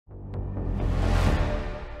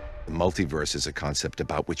The multiverse is a concept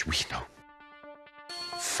about which we know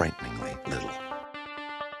frighteningly little.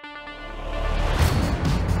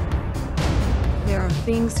 There are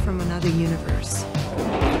things from another universe.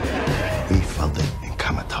 We felt it in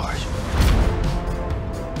Kamatage.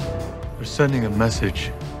 They're sending a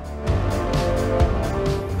message.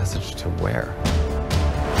 Message to where?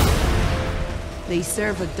 They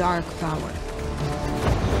serve a dark power.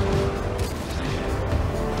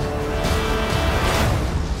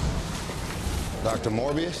 Dr.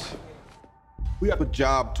 Morbius, we have a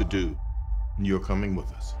job to do, and you're coming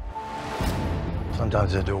with us.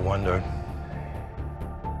 Sometimes I do wonder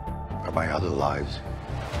about my other lives.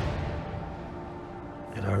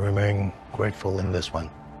 And I remain grateful in this one.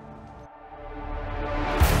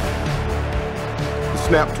 We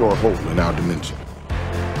snapped to a hole in our dimension.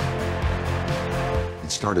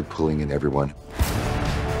 It started pulling in everyone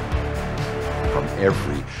from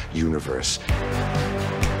every universe.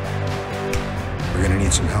 We're gonna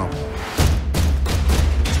need some help.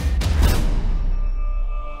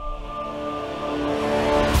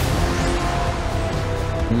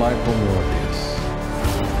 Michael Morbius.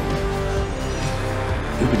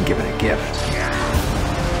 You've been given a gift.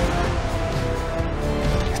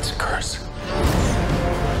 It's a curse.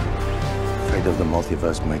 Fate of the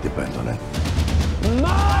multiverse may depend on it.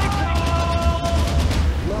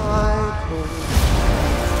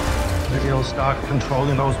 Maybe you'll start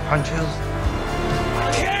controlling those punches.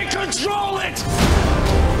 Can't control it!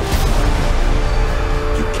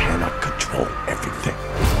 You cannot control everything.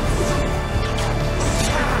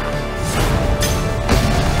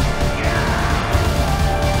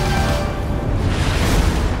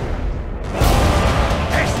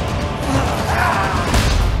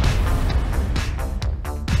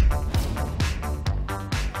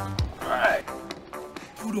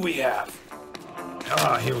 Who do we have?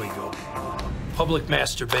 Ah, here we go. Public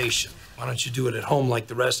masturbation. Why don't you do it at home like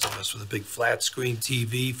the rest of us with a big flat screen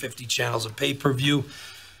TV, 50 channels of pay-per-view,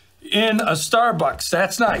 in a Starbucks?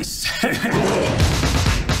 That's nice.